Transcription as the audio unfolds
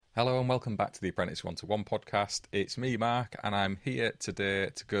Hello and welcome back to the Apprentice 1-to-1 podcast. It's me, Mark, and I'm here today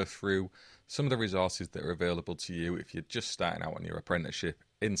to go through some of the resources that are available to you if you're just starting out on your apprenticeship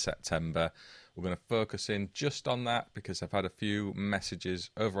in September. We're going to focus in just on that because I've had a few messages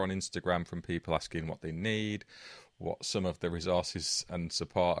over on Instagram from people asking what they need, what some of the resources and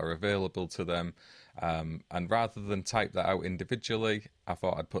support are available to them. And rather than type that out individually, I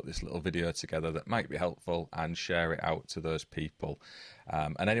thought I'd put this little video together that might be helpful and share it out to those people.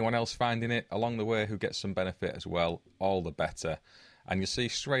 And anyone else finding it along the way who gets some benefit as well, all the better. And you see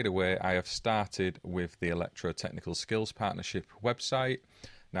straight away I have started with the Electrotechnical Skills Partnership website.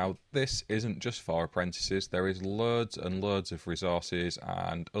 Now, this isn't just for apprentices. There is loads and loads of resources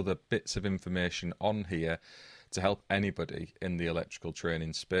and other bits of information on here to help anybody in the electrical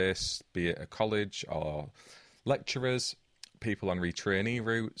training space, be it a college or lecturers, people on retrainee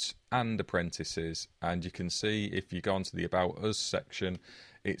routes and apprentices. And you can see if you go onto the About Us section,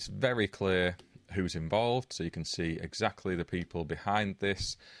 it's very clear who's involved. So you can see exactly the people behind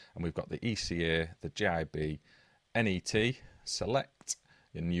this. And we've got the ECA, the JIB, NET, Select,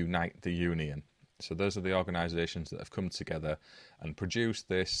 and Unite the Union. So those are the organisations that have come together and produced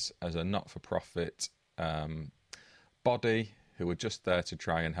this as a not-for-profit body who are just there to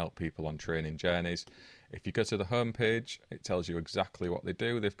try and help people on training journeys. If you go to the homepage, it tells you exactly what they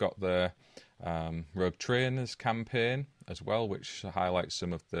do. They've got their Rogue Trainers campaign as well, which highlights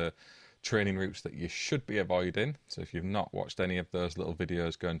some of the training routes that you should be avoiding. So if you've not watched any of those little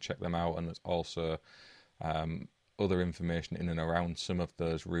videos, go and check them out. And there's also other information in and around some of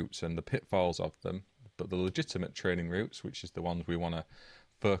those routes and the pitfalls of them. But the legitimate training routes, which is the ones we want to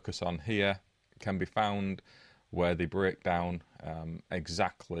focus on here, can be found where they break down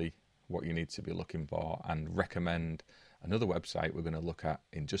exactly what you need to be looking for and recommend another website we're going to look at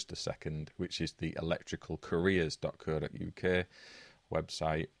in just a second, which is the electricalcareers.co.uk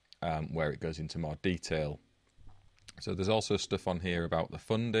website, where it goes into more detail. So there's also stuff on here about the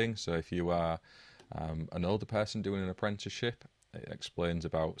funding. So if you are an older person doing an apprenticeship, it explains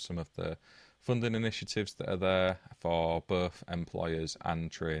about some of the funding initiatives that are there for both employers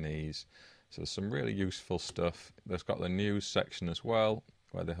and trainees. So there's some really useful stuff. There's got the news section as well,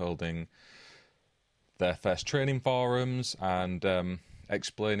 where they're holding their first training forums and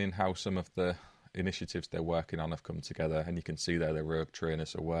explaining how some of the initiatives they're working on have come together. And you can see there the Rogue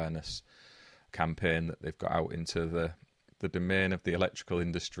Trainers Awareness campaign that they've got out into the domain of the electrical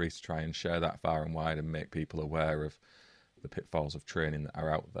industry to try and share that far and wide and make people aware of the pitfalls of training that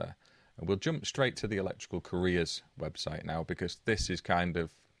are out there. And we'll jump straight to the Electrical Careers website now, because this is kind of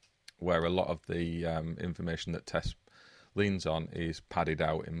where a lot of the information that Tess leans on is padded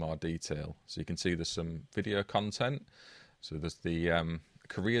out in more detail. So you can see there's some video content. So there's the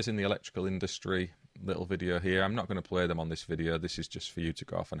careers in the electrical industry little video here. I'm not going to play them on this video. This is just for you to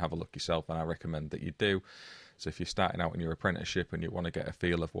go off and have a look yourself, and I recommend that you do. So if you're starting out in your apprenticeship and you want to get a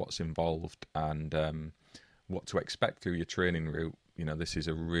feel of what's involved and what to expect through your training route, you know, this is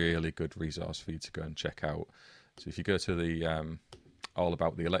a really good resource for you to go and check out. So if you go to the all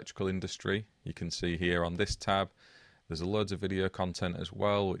about the electrical industry, you can see here on this tab there's loads of video content as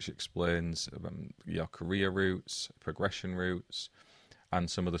well, which explains your career routes, progression routes, and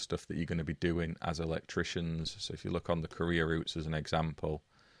some of the stuff that you're going to be doing as electricians. So if you look on the career routes as an example,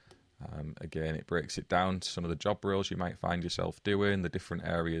 again, it breaks it down to some of the job roles you might find yourself doing, the different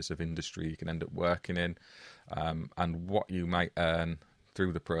areas of industry you can end up working in, and what you might earn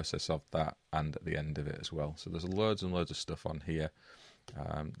through the process of that and at the end of it as well. So there's loads and loads of stuff on here.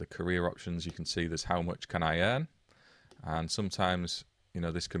 The career options, you can see there's how much can I earn, and sometimes, you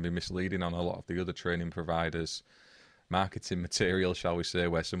know, this can be misleading on a lot of the other training providers' marketing material, shall we say,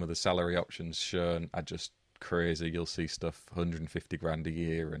 where some of the salary options shown are just crazy. You'll see stuff 150 grand a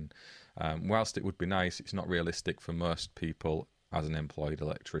year, and whilst it would be nice, it's not realistic for most people as an employed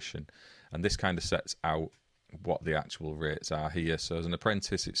electrician. And this kind of sets out what the actual rates are here. So as an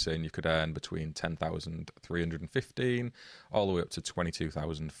apprentice, it's saying you could earn between 10,315 all the way up to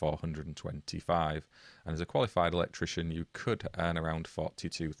 22,425. And as a qualified electrician, you could earn around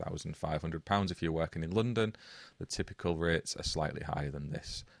 £42,500 if you're working in London. The typical rates are slightly higher than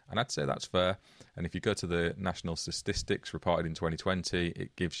this, and I'd say that's fair. And if you go to the national statistics reported in 2020,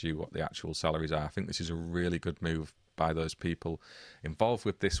 it gives you what the actual salaries are. I think this is a really good move by those people involved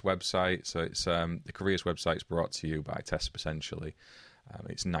with this website. So it's the careers website's brought to you by TESP essentially.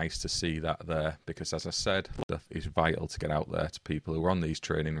 It's nice to see that there, because as I said, stuff is vital to get out there to people who are on these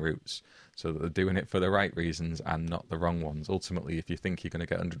training routes so that they're doing it for the right reasons and not the wrong ones. Ultimately, if you think you're going to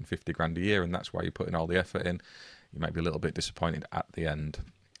get 150 grand a year and that's why you're putting all the effort in, you might be a little bit disappointed at the end.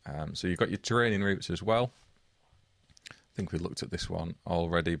 So you've got your training routes as well. think we looked at this one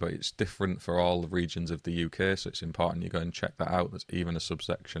already, but it's different for all the regions of the UK, so it's important you go and check that out. There's even a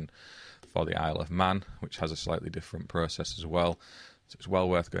subsection for the Isle of Man, which has a slightly different process as well. So it's well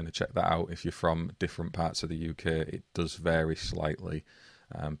worth going to check that out if you're from different parts of the UK. It does vary slightly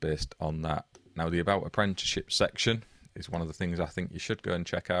based on that. Now, the About Apprenticeship section is one of the things I think you should go and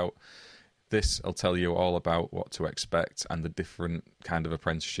check out. This will tell you all about what to expect and the different kind of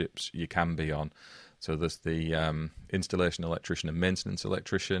apprenticeships you can be on. So there's the installation electrician and maintenance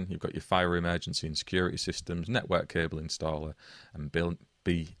electrician. You've got your fire emergency and security systems, network cable installer, and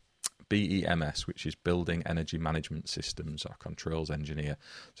BEMS, which is Building Energy Management Systems or Controls Engineer.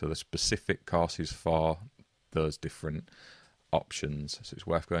 So the specific courses for those different options. So it's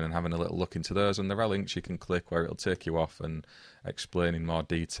worth going and having a little look into those. And there are links you can click where it'll take you off and explain in more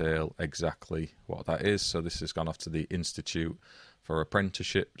detail exactly what that is. So this has gone off to the Institute for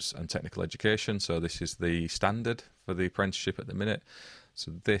Apprenticeships and Technical Education. So this is the standard for the apprenticeship at the minute.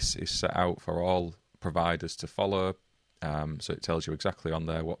 So this is set out for all providers to follow. So it tells you exactly on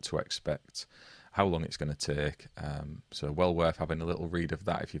there what to expect, how long it's going to take. So well worth having a little read of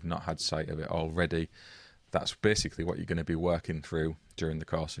that if you've not had sight of it already. That's basically what you're going to be working through during the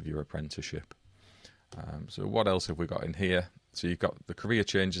course of your apprenticeship. So what else have we got in here? So you've got the career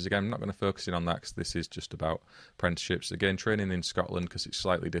changes. Again, I'm not going to focus in on that because this is just about apprenticeships. Again, training in Scotland because it's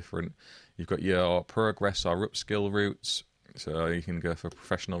slightly different. You've got your progress or upskill routes. So you can go for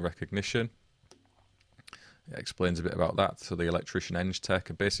professional recognition. It explains a bit about that. So the electrician, eng tech,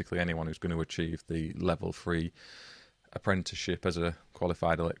 and basically anyone who's going to achieve the level 3 apprenticeship as a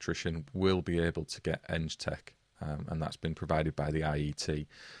qualified electrician will be able to get eng tech, and that's been provided by the IET.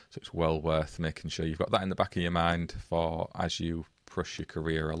 So it's well worth making sure you've got that in the back of your mind for as you push your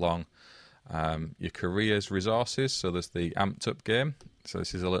career along. Your careers resources, so there's the Amped Up game. So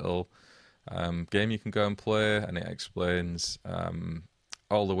this is a little game you can go and play, and it explains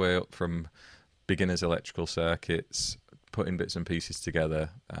all the way up from beginners electrical circuits, putting bits and pieces together.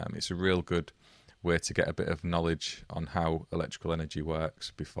 It's a real good way to get a bit of knowledge on how electrical energy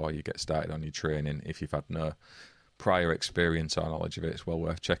works before you get started on your training. If you've had no prior experience or knowledge of it, it's well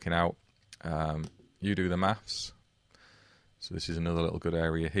worth checking out. You do the maths. So this is another little good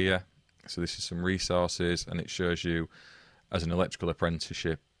area here. So this is some resources, and it shows you as an electrical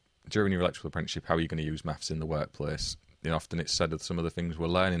apprenticeship, during your electrical apprenticeship, how you're going to use maths in the workplace. You know, often it's said that some of the things we're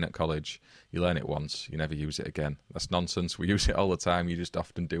learning at college, you learn it once, you never use it again. That's nonsense. We use it all the time. You just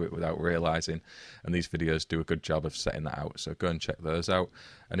often do it without realising. And these videos do a good job of setting that out. So go and check those out.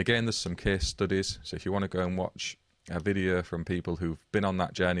 And again, there's some case studies. So if you want to go and watch a video from people who've been on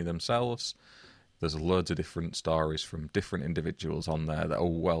that journey themselves, there's loads of different stories from different individuals on there that are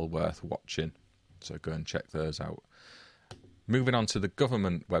well worth watching. So go and check those out. Moving on to the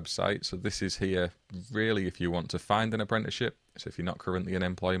government website. So this is here really if you want to find an apprenticeship. So if you're not currently in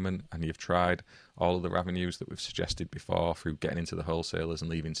employment and you've tried all of the avenues that we've suggested before through getting into the wholesalers and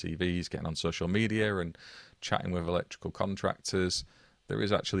leaving CVs, getting on social media and chatting with electrical contractors, there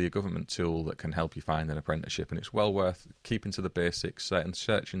is actually a government tool that can help you find an apprenticeship, and it's well worth keeping to the basics,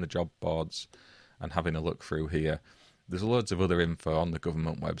 searching the job boards and having a look through here. There's loads of other info on the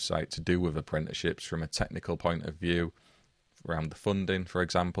government website to do with apprenticeships from a technical point of view, around the funding, for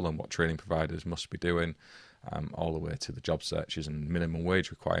example, and what training providers must be doing, all the way to the job searches and minimum wage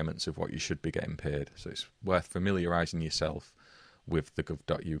requirements of what you should be getting paid. So it's worth familiarising yourself with the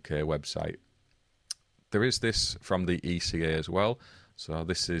gov.uk website. There is this from the ECA as well. So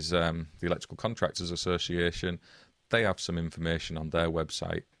this is the Electrical Contractors Association. They have some information on their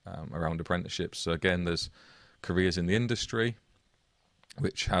website around apprenticeships. So again, there's careers in the industry,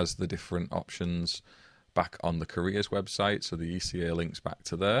 which has the different options back on the careers website. So the ECA links back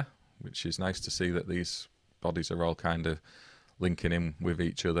to there, which is nice to see that these bodies are all kind of linking in with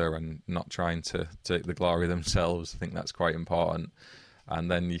each other and not trying to take the glory themselves. I think that's quite important.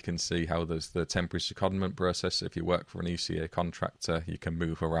 And then you can see how there's the temporary secondment process. If you work for an ECA contractor, you can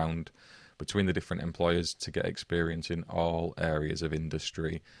move around between the different employers to get experience in all areas of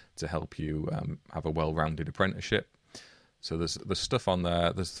industry to help you have a well-rounded apprenticeship. So there's stuff on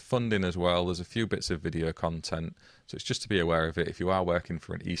there. There's funding as well. There's a few bits of video content. So it's just to be aware of it. If you are working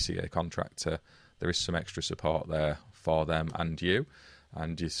for an ECA contractor, there is some extra support there for them and you.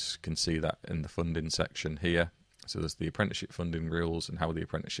 And you can see that in the funding section here. So there's the apprenticeship funding rules and how the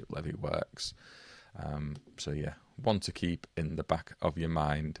apprenticeship levy works. So yeah, one to keep in the back of your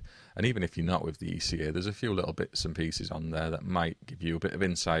mind. And even if you're not with the ECA, there's a few little bits and pieces on there that might give you a bit of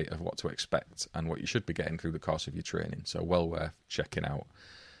insight of what to expect and what you should be getting through the course of your training. So well worth checking out.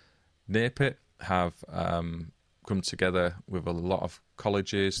 NAPIT have come together with a lot of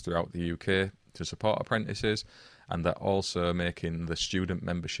colleges throughout the UK to support apprentices, and they're also making the student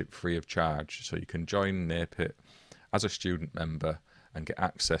membership free of charge. So you can join NAPIT as a student member and get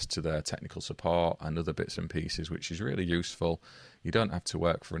access to their technical support and other bits and pieces, which is really useful. You don't have to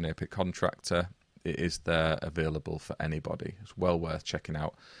work for a NAPIT contractor. It is there available for anybody. It's well worth checking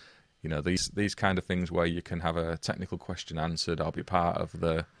out. You know, these kind of things where you can have a technical question answered or be part of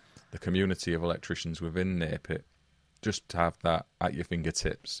the community of electricians within NAPIT, just to have that at your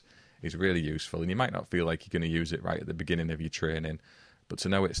fingertips is really useful. And you might not feel like you're going to use it right at the beginning of your training, but to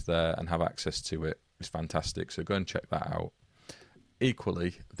know it's there and have access to it is fantastic. So go and check that out.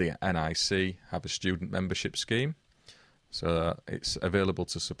 Equally, the NIC have a student membership scheme. So it's available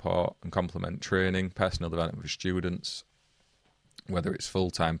to support and complement training, personal development for students, whether it's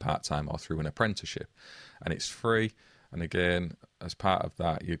full-time, part-time, or through an apprenticeship. And it's free. And again, as part of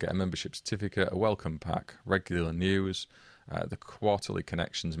that, you get a membership certificate, a welcome pack, regular news, the quarterly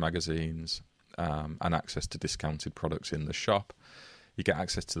connections magazines, and access to discounted products in the shop. You get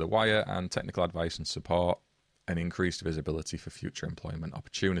access to the wire and technical advice and support, and increased visibility for future employment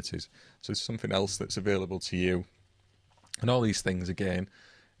opportunities. So it's something else that's available to you. And all these things, again,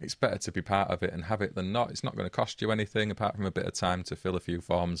 it's better to be part of it and have it than not. It's not going to cost you anything apart from a bit of time to fill a few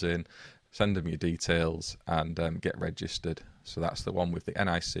forms in, send them your details, and get registered. So that's the one with the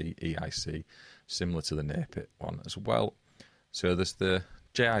NIC, EIC, similar to the NAPIT one as well. So there's the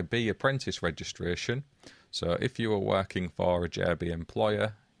JIB apprentice registration. So if you are working for a JIB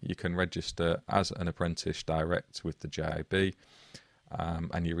employer, you can register as an apprentice direct with the JIB.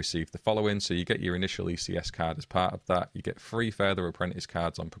 And you receive the following. So you get your initial ECS card as part of that. You get 3 further apprentice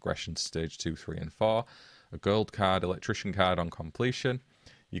cards on progression to stage 2, 3 and 4. A gold card, electrician card on completion.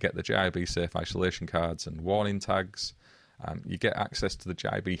 You get the JIB safe isolation cards and warning tags. You get access to the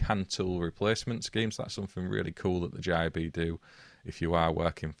JIB hand tool replacement scheme. So that's something really cool that the JIB do if you are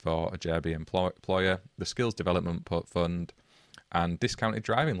working for a JIB employer. The skills development fund and discounted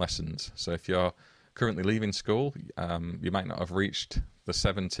driving lessons. So if you're currently leaving school, you might not have reached the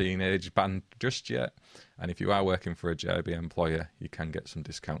 17 age band just yet, and if you are working for a JIB employer, you can get some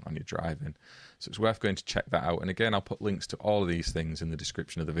discount on your driving. So it's worth going to check that out. And again, I'll put links to all of these things in the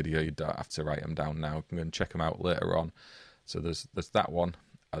description of the video. You don't have to write them down now. You can go and check them out later on. So there's that one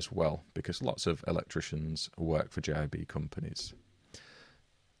as well, because lots of electricians work for JIB companies.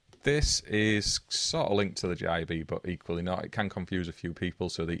 This is sort of linked to the JIB, but equally not. It can confuse a few people.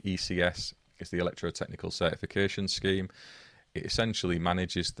 So the ECS is the Electrotechnical Certification Scheme. It essentially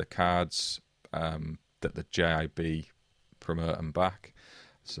manages the cards that the JIB promote and back.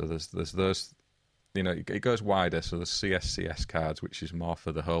 So there's those, you know, it goes wider. So there's CSCS cards, which is more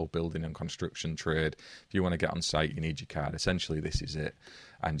for the whole building and construction trade. If you want to get on site, you need your card. Essentially, this is it.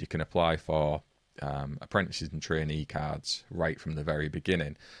 And you can apply for apprentices and trainee cards right from the very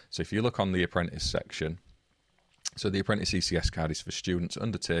beginning. So if you look on the apprentice section, so the apprentice ECS card is for students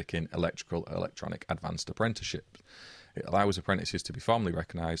undertaking electrical electronic advanced apprenticeship. It allows apprentices to be formally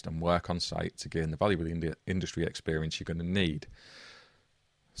recognised and work on site to gain the valuable industry experience you're going to need.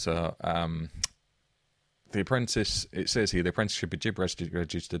 So the apprentice, it says here, the apprentice should be JIB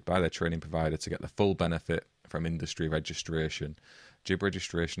registered by their training provider to get the full benefit from industry registration. JIB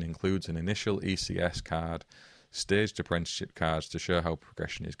registration includes an initial ECS card, staged apprenticeship cards to show how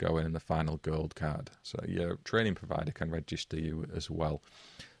progression is going, and the final gold card. So your training provider can register you as well.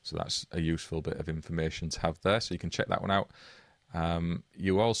 So that's a useful bit of information to have there. So you can check that one out.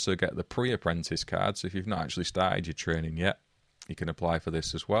 You also get the pre-apprentice card. So if you've not actually started your training yet, you can apply for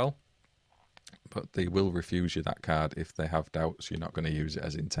this as well. But they will refuse you that card if they have doubts you're not going to use it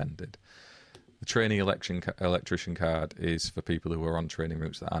as intended. The trainee electrician card is for people who are on training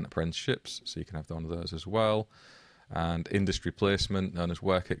routes that aren't apprenticeships, so you can have one of those as well. And industry placement, known as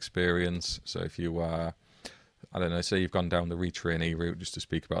work experience. So if you are, I don't know, say you've gone down the retrainee route, just to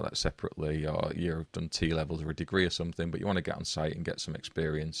speak about that separately, or you've done T-levels or a degree or something, but you want to get on site and get some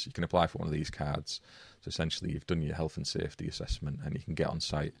experience, you can apply for one of these cards. So essentially you've done your health and safety assessment and you can get on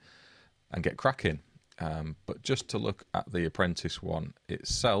site and get cracking. But just to look at the apprentice one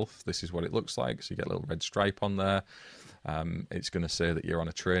itself, this is what it looks like. So you get a little red stripe on there. It's going to say that you're on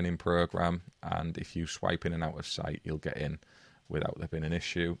a training program, and if you swipe in and out of site, you'll get in without there being an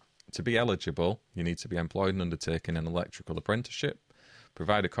issue. To be eligible, you need to be employed and undertaking an electrical apprenticeship,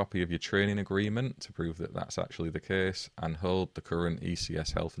 provide a copy of your training agreement to prove that that's actually the case, and hold the current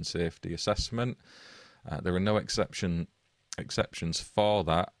ECS health and safety assessment. There are no exceptions for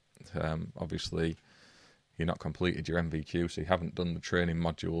that. Obviously, you're not completed your MVQ, so you haven't done the training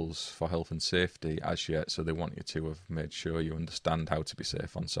modules for health and safety as yet, so they want you to have made sure you understand how to be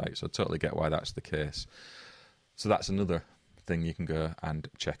safe on site. So I totally get why that's the case. So that's another thing you can go and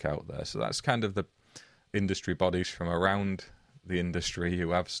check out there. So that's kind of the industry bodies from around the industry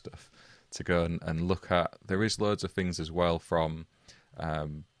who have stuff to go and look at. There is loads of things as well from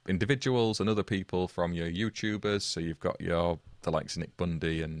individuals and other people, from your YouTubers. So you've got the likes of Nick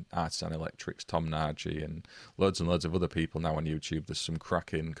Bundy and Artisan Electrics, Tom Nargi, and loads of other people now on YouTube. There's some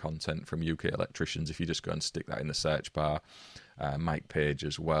cracking content from UK electricians if you just go and stick that in the search bar. Mike Page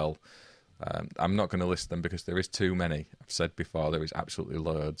as well. I'm not going to list them because there is too many. I've said before, there is absolutely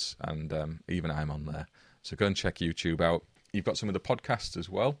loads, and even I'm on there. So go and check YouTube out. You've got some of the podcasts as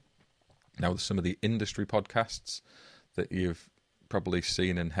well. Now, there's some of the industry podcasts that you've probably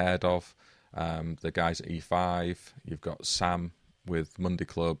seen and heard of. The guys at E5. You've got Sam with Monday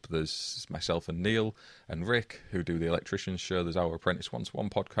Club. There's myself and Neil and Rick who do the Electricians Show. There's our Apprentice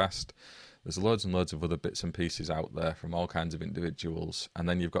 1-to-1 podcast. There's loads and loads of other bits and pieces out there from all kinds of individuals. And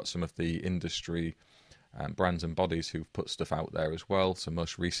then you've got some of the industry brands and bodies who've put stuff out there as well. So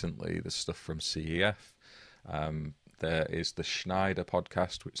most recently, there's stuff from CEF. There is the Schneider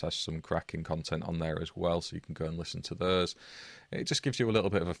podcast, which has some cracking content on there as well, so you can go and listen to those. It just gives you a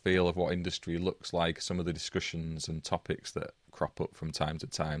little bit of a feel of what industry looks like, some of the discussions and topics that crop up from time to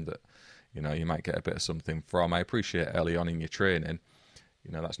time that, you might get a bit of something from. I appreciate early on in your training,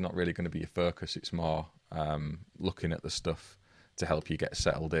 that's not really going to be your focus. It's more looking at the stuff to help you get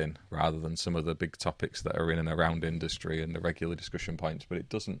settled in, rather than some of the big topics that are in and around industry and the regular discussion points. But it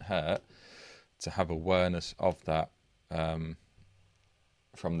doesn't hurt to have awareness of that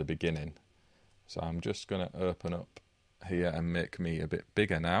from the beginning. So I'm just going to open up here and make me a bit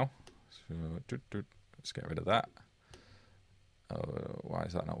bigger now. So let's get rid of that. Oh, why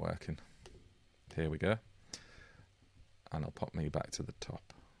is that not working? Here we go. And I'll pop me back to the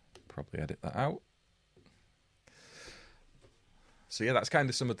top. Probably edit that out. So yeah, that's kind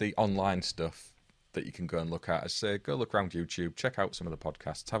of some of the online stuff that you can go and look at. As I say, go look around YouTube, check out some of the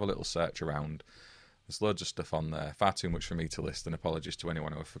podcasts, have a little search around. There's loads of stuff on there, far too much for me to list, and apologies to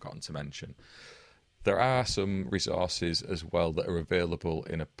anyone who I've forgotten to mention. There are some resources as well that are available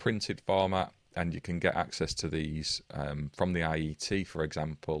in a printed format, and you can get access to these from the IET, for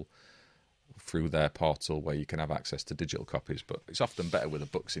example, through their portal, where you can have access to digital copies. But it's often better with the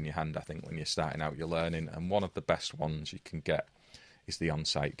books in your hand, I think, when you're starting out your learning. And one of the best ones you can get is the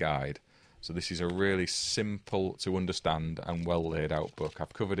on-site guide. So this is a really simple to understand and well laid out book.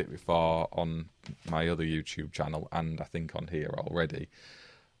 I've covered it before on my other YouTube channel and I think on here already.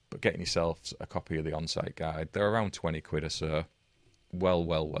 But getting yourself a copy of the on-site guide, they're around 20 quid or so. Well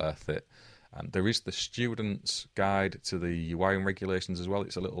worth it. There is the student's guide to the wiring regulations as well.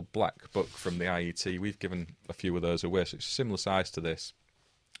 It's a little black book from the IET. We've given a few of those away, so it's similar size to this.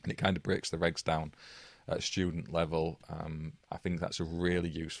 And it kind of breaks the regs down at student level. I think that's a really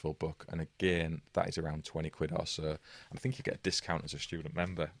useful book, and again, that is around 20 quid or so. I think you get a discount as a student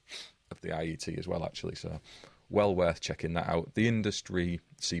member of the IET as well, actually, so well worth checking that out. The industry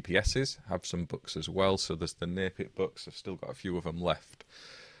CPSs have some books as well, so there's the NAPIT books. I've still got a few of them left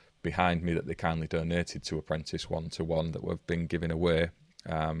behind me that they kindly donated to Apprentice 1-to-1 that we've been giving away.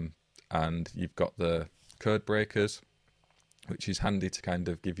 And you've got the code breakers, which is handy to kind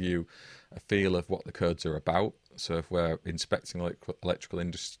of give you a feel of what the codes are about. So if we're inspecting electrical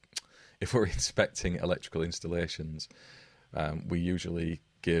installations, we usually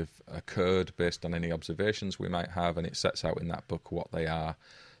give a code based on any observations we might have, and it sets out in that book what they are.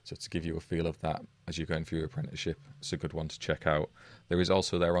 So to give you a feel of that as you're going through your apprenticeship, it's a good one to check out. There is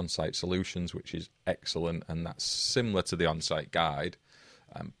also their on-site solutions, which is excellent, and that's similar to the on-site guide,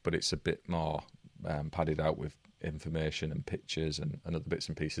 but it's a bit more padded out with information and pictures and other bits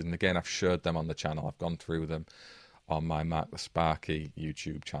and pieces. And again, I've showed them on the channel. I've gone through them on my Mark the Sparky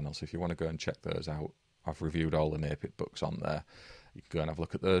YouTube channel. So if you want to go and check those out, I've reviewed all the NAPIT books on there. You can go and have a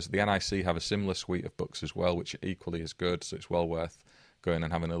look at those. The NIC have a similar suite of books as well, which are equally as good, so it's well worth going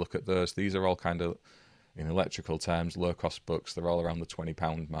and having a look at those. These are all kind of, in electrical terms, low-cost books. They're all around the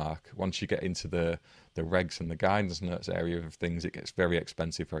 £20 mark. Once you get into the regs and the guidance notes area of things, it gets very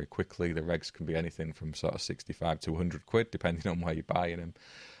expensive very quickly. The regs can be anything from sort of 65 to 100 quid, depending on where you're buying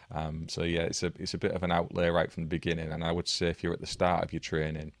them. So yeah, it's a bit of an outlay right from the beginning. And I would say if you're at the start of your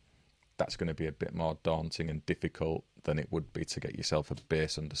training, that's going to be a bit more daunting and difficult than it would be to get yourself a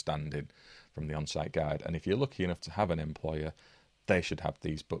base understanding from the on-site guide. And if you're lucky enough to have an employer, they should have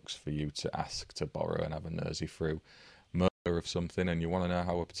these books for you to ask to borrow and have a nosy through. Of something, and you want to know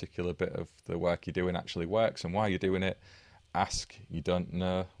how a particular bit of the work you're doing actually works and why you're doing it, ask. You don't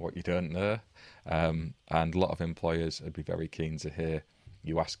know what you don't know, and a lot of employers would be very keen to hear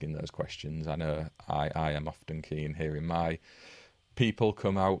you asking those questions. I know I am often keen hearing my people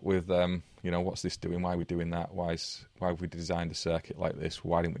come out with what's this doing, why are we doing that, why have we designed a circuit like this,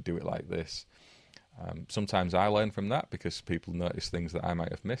 why didn't we do it like this. Sometimes I learn from that because people notice things that I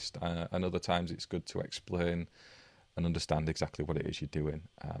might have missed, and other times it's good to explain and understand exactly what it is you're doing.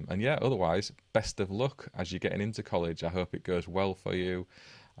 And yeah, otherwise, best of luck as you're getting into college. I hope it goes well for you.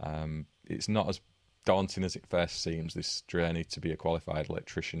 It's not as daunting as it first seems, this journey to be a qualified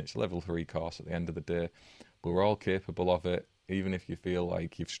electrician. It's a level 3 course at the end of the day, but we're all capable of it. Even if you feel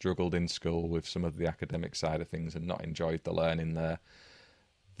like you've struggled in school with some of the academic side of things and not enjoyed the learning there,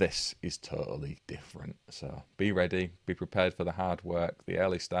 this is totally different. So be ready, be prepared for the hard work, the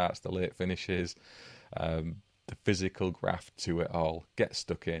early starts, the late finishes, the physical graft to it all. Get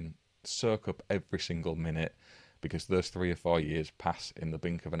stuck in, soak up every single minute, because those 3 or 4 years pass in the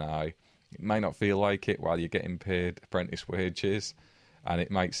blink of an eye. It might not feel like it while you're getting paid apprentice wages, and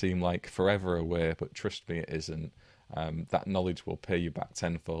it might seem like forever away, but trust me, it isn't. That knowledge will pay you back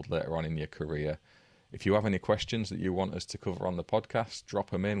tenfold later on in your career. If you have any questions that you want us to cover on the podcast, drop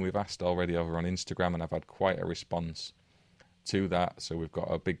them in. We've asked already over on Instagram, and I've had quite a response to that. So we've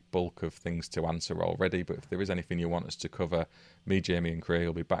got a big bulk of things to answer already. But if there is anything you want us to cover, me, Jamie and Craig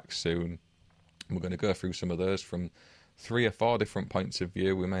will be back soon. We're going to go through some of those from 3 or 4 different points of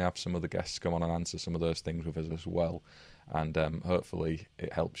view. We may have some other guests come on and answer some of those things with us as well. And hopefully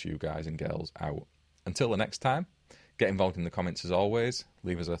it helps you guys and girls out. Until the next time, get involved in the comments as always.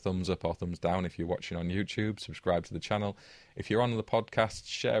 Leave us a thumbs up or thumbs down if you're watching on YouTube. Subscribe to the channel. If you're on the podcast,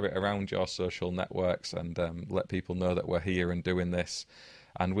 share it around your social networks and let people know that we're here and doing this.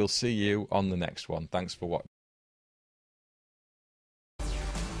 And we'll see you on the next one. Thanks for watching.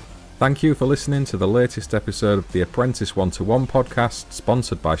 Thank you for listening to the latest episode of the Apprentice 1-to-1 podcast,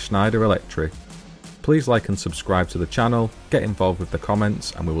 sponsored by Schneider Electric. Please like and subscribe to the channel, get involved with the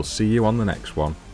comments, and we will see you on the next one.